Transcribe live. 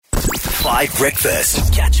5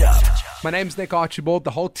 Breakfast. Catch up. My name's Nick Archibald.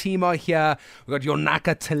 The whole team are here. We got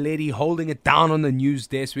Yonaka Teleri holding it down on the news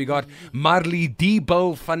desk. We got Marley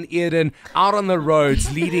Debo van Eden out on the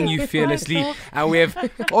roads leading you fearlessly. And we have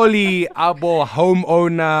Oli, Abo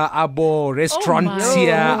homeowner, Abo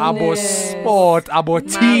restaurancier, Abo sport, Abo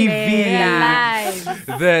TV,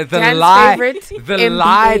 the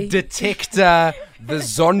lie detector, the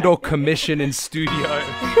Zondo commission in studio.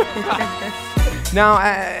 Now,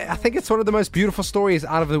 I think it's one of the most beautiful stories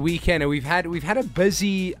out of the weekend, and we've had a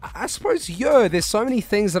busy, I suppose, year. There's so many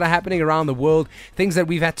things that are happening around the world, things that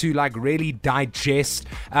we've had to really digest.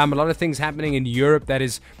 A lot of things happening in Europe that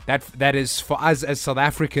is for us as South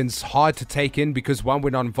Africans hard to take in because one, we're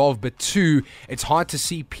not involved, but two, it's hard to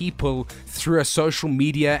see people through a social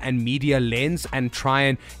media and media lens and try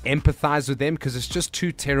and empathize with them because it's just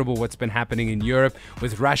too terrible what's been happening in Europe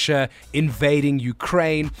with Russia invading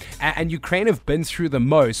Ukraine, and Ukraine have been through the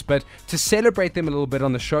most. But to celebrate them a little bit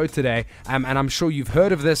on the show today, and I'm sure you've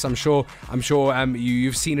heard of this, I'm sure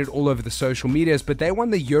you've seen it all over the social medias, but they won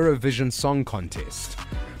the Eurovision Song Contest.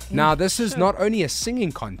 Now, this is not only a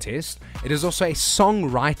singing contest, it is also a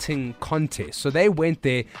songwriting contest. So they went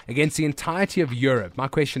there against the entirety of Europe. My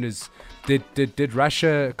question is, did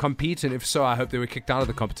Russia compete? And if so, I hope they were kicked out of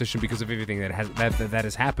the competition because of everything that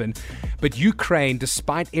has happened. But Ukraine,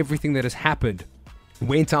 despite everything that has happened,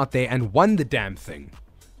 went out there and won the damn thing.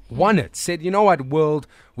 Won it. Said, you know what, world,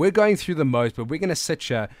 we're going through the most, but we're going to sit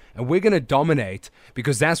here and we're going to dominate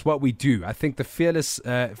because that's what we do. I think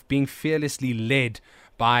the being fearlessly led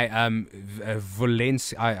by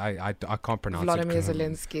Volensky, I can't pronounce Vladimir it.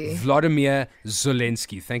 Zelensky. Vladimir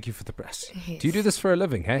Zelensky. Thank you for the press. Yes. Do you do this for a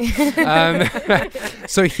living, hey?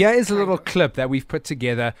 So here is a little clip that we've put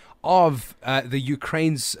together of the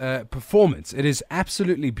Ukraine's performance. It is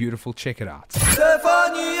absolutely beautiful. Check it out.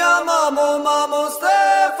 Stefania, mamo,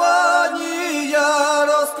 Stefania,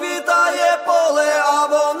 rozkwitaje pole, a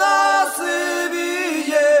вона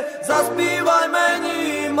сивіє. Заспівай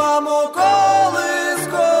мені, мамо,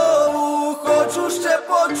 колискову, хочу ще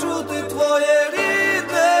почути твоє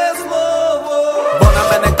рідне слово. Вона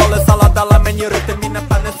мене колесала, дала мені ритм і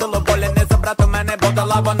напевне силу волі не забрати мене, бо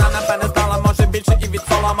дала вона напевне знала, може більше і від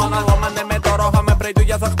Соломона. Ломаними дорогами прийду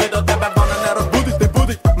я завжди до тебе, вона не розбудить, не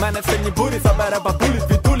будить мене в сильній бурі, забере бабулі,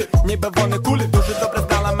 звідулі, ніби вони кулі. Дуже добре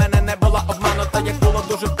знала мене, не була обманута, як було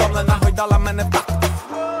дуже втомлена, гойдала мене в так.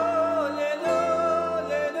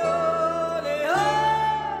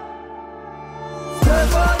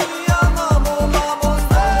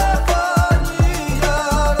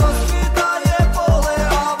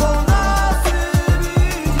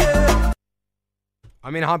 I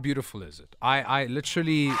mean, how beautiful is it? I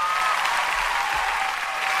literally...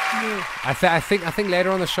 I think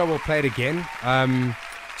later on the show we'll play it again.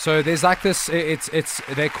 So there's like this,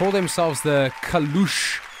 they call themselves the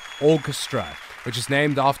Kalush Orchestra, which is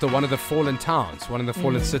named after one of the fallen towns, one of the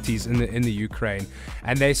fallen cities in the Ukraine.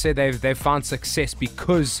 And they say they've found success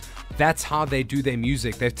because that's how they do their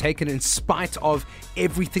music. They've taken, in spite of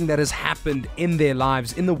everything that has happened in their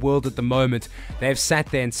lives, in the world at the moment, they've sat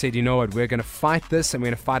there and said, you know what, we're going to fight this, and we're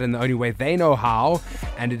going to fight in the only way they know how,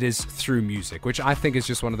 and it is through music, which I think is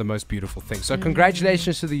just one of the most beautiful things. So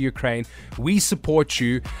congratulations to the Ukraine. We support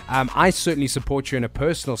you. I certainly support you in a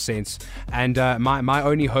personal sense, and my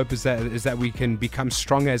only hope is that we can become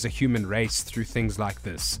stronger as a human race through things like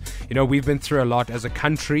this. You know, we've been through a lot as a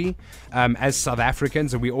country, as South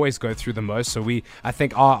Africans, and we always go through the most. So I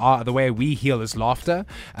think the way we heal is laughter.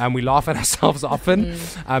 We laugh at ourselves often,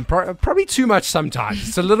 probably too much sometimes.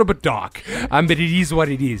 It's a little bit dark, but it is what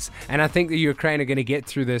it is. And I think the Ukraine are going to get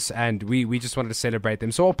through this, and we just wanted to celebrate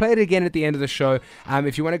them. So I'll play it again at the end of the show.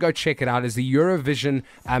 If you want to go check it out, it's the Eurovision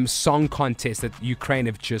Song Contest that Ukraine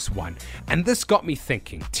have just won. And this got me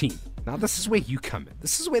thinking, team. Now, this is where you come in.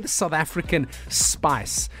 This is where the South African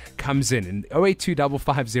spice comes in 082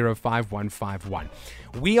 550 5151.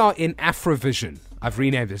 We are in Afrovision. I've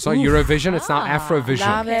renamed it. It's not Eurovision. It's now Afrovision.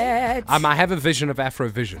 Love it. I have a vision of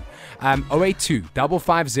Afrovision. 082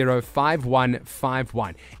 550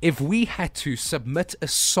 5151. If we had to submit a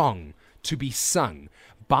song to be sung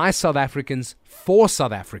by South Africans for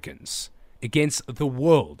South Africans against the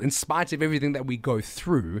world, in spite of everything that we go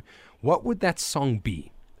through, what would that song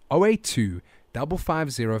be? 082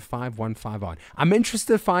 550 5151. I'm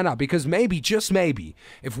interested to find out, because maybe, just maybe,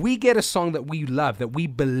 if we get a song that we love, that we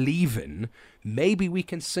believe in, maybe we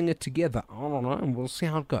can sing it together. I don't know, and we'll see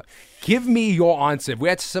how it goes. Give me your answer. If we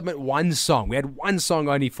had to submit one song, we had one song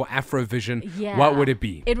only for Afrovision, what would it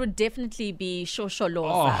be? It would definitely be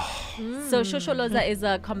Shosholoza. So Shosholoza is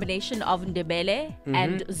a combination of Ndebele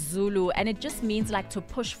and Zulu, and it just means like to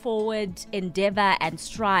push forward, endeavor, and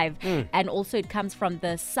strive. And also it comes from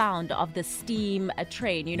the sound of the steam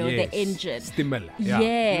train, the engine. Stimula.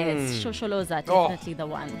 Yes, Shosholoza, definitely the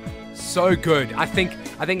one. So good. I think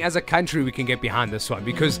as a country we can get behind this one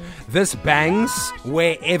because this bangs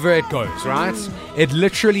wherever it goes, right? It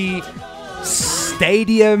literally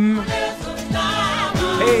stadium.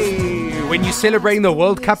 Hey, when you're celebrating the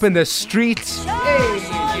World Cup in the street. Hey,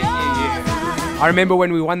 I remember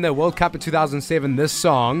when we won the World Cup in 2007, this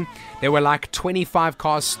song, there were like 25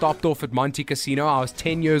 cars stopped off at Monte Casino. I was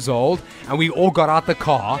 10 years old, and we all got out the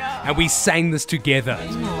car, and we sang this together.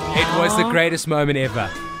 It was the greatest moment ever.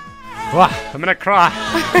 I'm going to cry.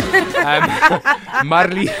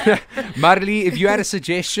 Marley, if you had a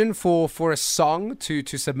suggestion for a song to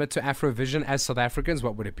submit to Afrovision as South Africans,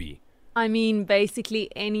 what would it be? I mean, basically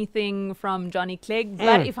anything from Johnny Clegg.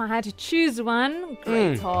 But if I had to choose one,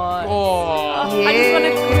 Great Heart. I just want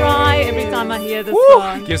to cry every time I hear this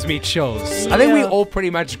song. Gives me chills. I think we all pretty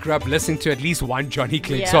much grew up listening to at least one Johnny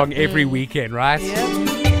Clegg song every weekend, right?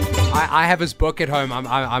 I have his book at home.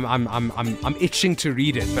 I'm itching to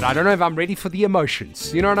read it, but I don't know if I'm ready for the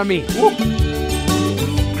emotions. You know what I mean?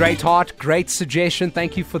 Great Heart, great suggestion.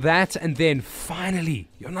 Thank you for that. And then finally,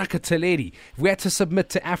 Yonaka Teledi, if we had to submit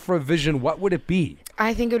to Afrovision, what would it be?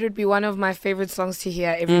 I think it would be one of my favorite songs to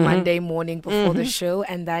hear every Monday morning before the show,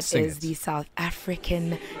 and that is the South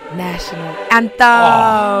African National Anthem.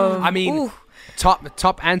 I mean,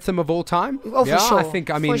 top anthem of all time. For sure. I think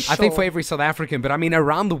for every South African, but I mean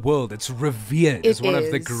around the world, it's revered as one of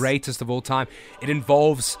the greatest of all time. It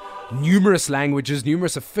involves numerous languages,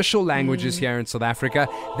 numerous official languages here in South Africa.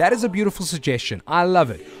 That is a beautiful suggestion. I love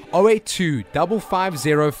it. 082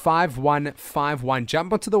 550 5151.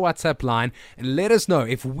 Jump onto the WhatsApp line and let us know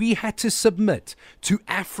if we had to submit to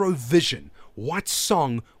Afrovision. What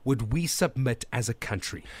song would we submit as a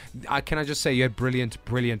country? Can I just say you had brilliant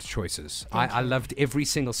choices. I loved every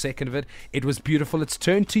single second of it. It was beautiful. It's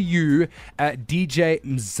turned to you, DJ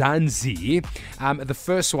Mzansi. The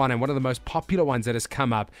first one and one of the most popular ones that has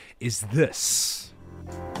come up is this.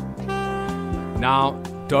 Now,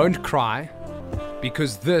 don't cry,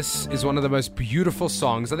 because this is one of the most beautiful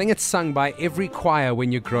songs. I think it's sung by every choir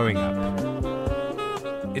when you're growing up.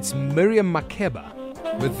 It's Miriam Makeba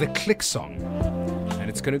with the Click song. And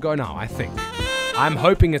it's going to go now, I think. I'm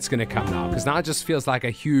hoping it's going to come now, because now it just feels like a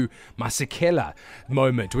Hugh Masekela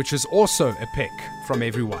moment, which is also a pick from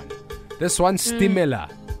everyone. This one,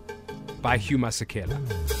 Stimela by Hugh Masekela,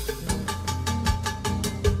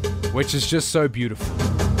 which is just so beautiful.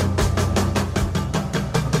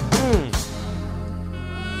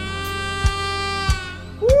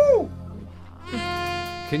 Woo!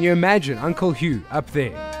 Can you imagine Uncle Hugh up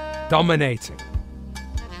there dominating?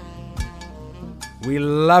 We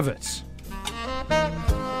love it.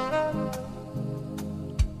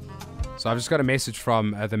 So I've just got a message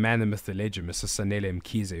from the man, the myth, the legend, Mr. Sanele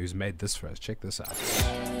Mkhize, who's made this for us. Check this out.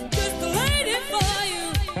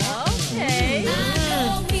 Okay.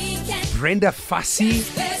 Brenda Fassie.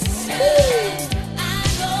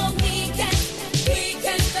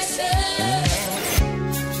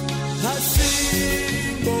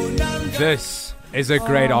 This is a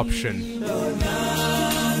great option.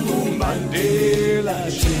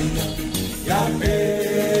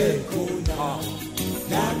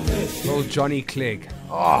 Little Johnny Clegg.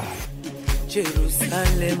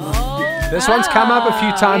 This one's come up a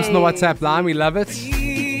few times in the WhatsApp line. We love it.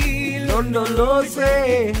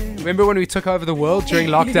 Remember when we took over the world during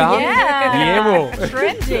lockdown? Yeah.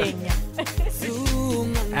 Trending.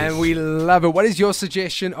 And we love it. What is your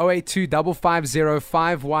suggestion? 082 550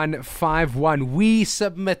 5151. We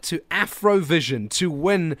submit to Afrovision to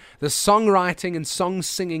win the songwriting and song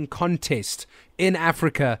singing contest in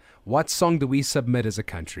Africa. What song do we submit as a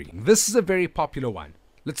country? This is a very popular one.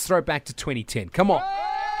 Let's throw it back to 2010. Come on.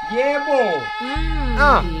 Yeah,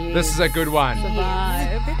 boy. This is a good one.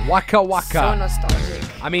 Waka Waka. So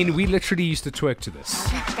nostalgic. I mean, we literally used to twerk to this.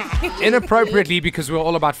 Inappropriately, because we were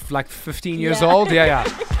all about like 15 years old. Yeah.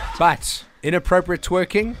 But inappropriate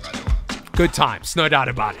twerking, good times, no doubt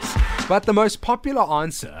about it. But the most popular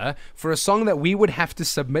answer for a song that we would have to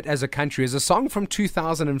submit as a country is a song from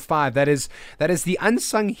 2005 that is the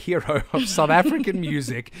unsung hero of South African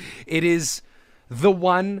music. It is the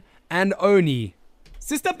one and only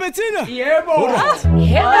Sister Bettina. Yeah, boy. Oh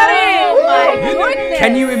my goodness.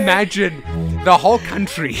 Can you imagine the whole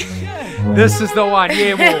country This is the one.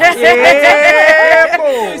 Yeah, boy. Yeah,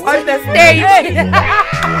 boy. On the stage.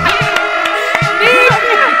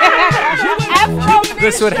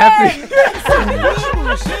 This would have to.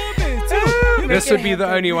 This would be the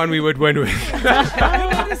only one we would win with.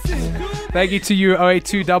 Thank you to you,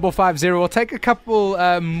 082-550. We'll take a couple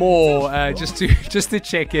more just to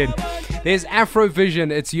check in. There's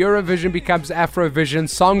Afrovision. It's Eurovision becomes Afrovision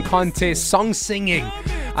Song Contest, song singing.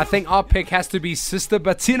 I think our pick has to be Sister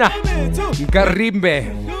Bettina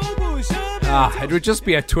Garimbe. It would just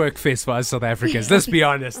be a twerk fest for us South Africans. Let's be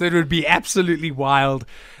honest. It would be absolutely wild.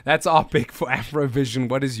 That's our pick for Afrovision.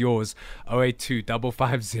 What is yours?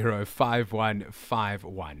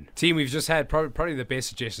 082-550-5151. Team, we've just had probably the best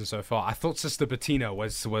suggestion so far. I thought Sister Bettina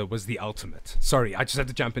was the ultimate. Sorry, I just had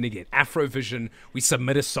to jump in again. Afrovision, we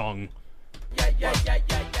submit a song. The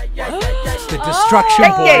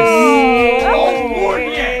Destruction Boys.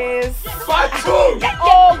 Yes.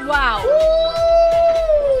 Oh, wow.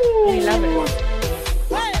 We love it.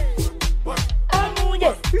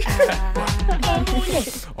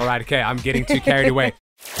 All right, okay, I'm getting too carried away.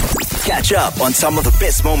 Catch up on some of the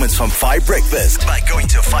best moments from 5 Breakfast by going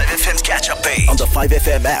to 5FM's catch-up page on the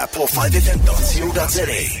 5FM app or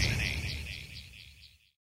 5FM.co.za.